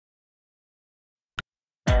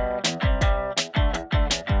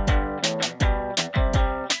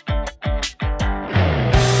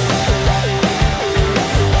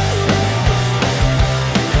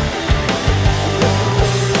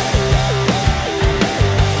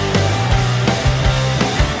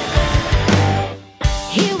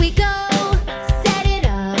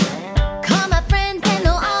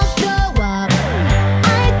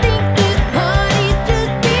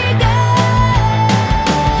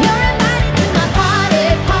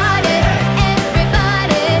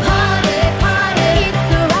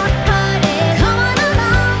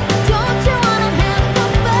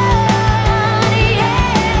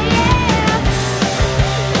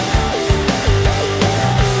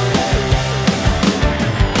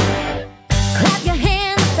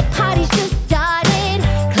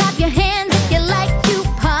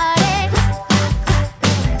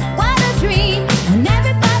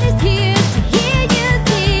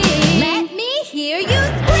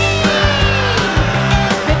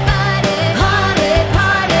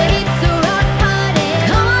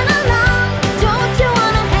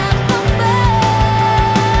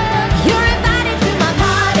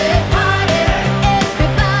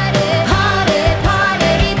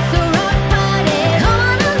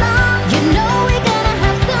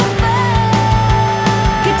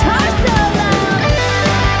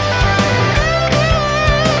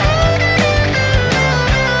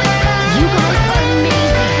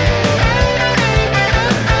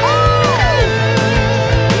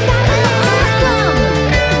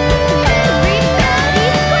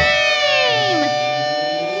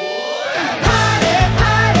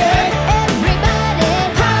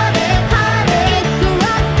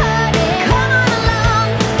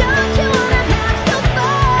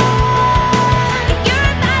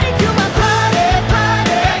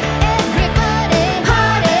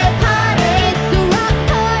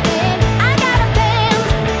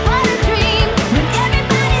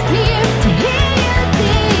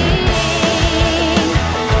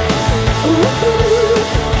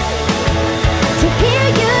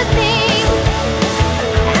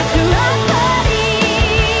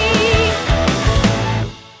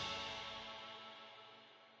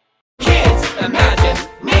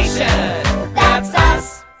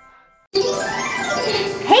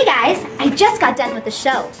the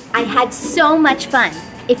show. I had so much fun.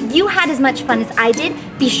 If you had as much fun as I did,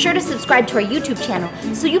 be sure to subscribe to our YouTube channel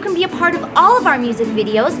so you can be a part of all of our music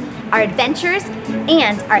videos, our adventures,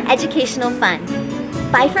 and our educational fun.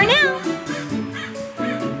 Bye for now!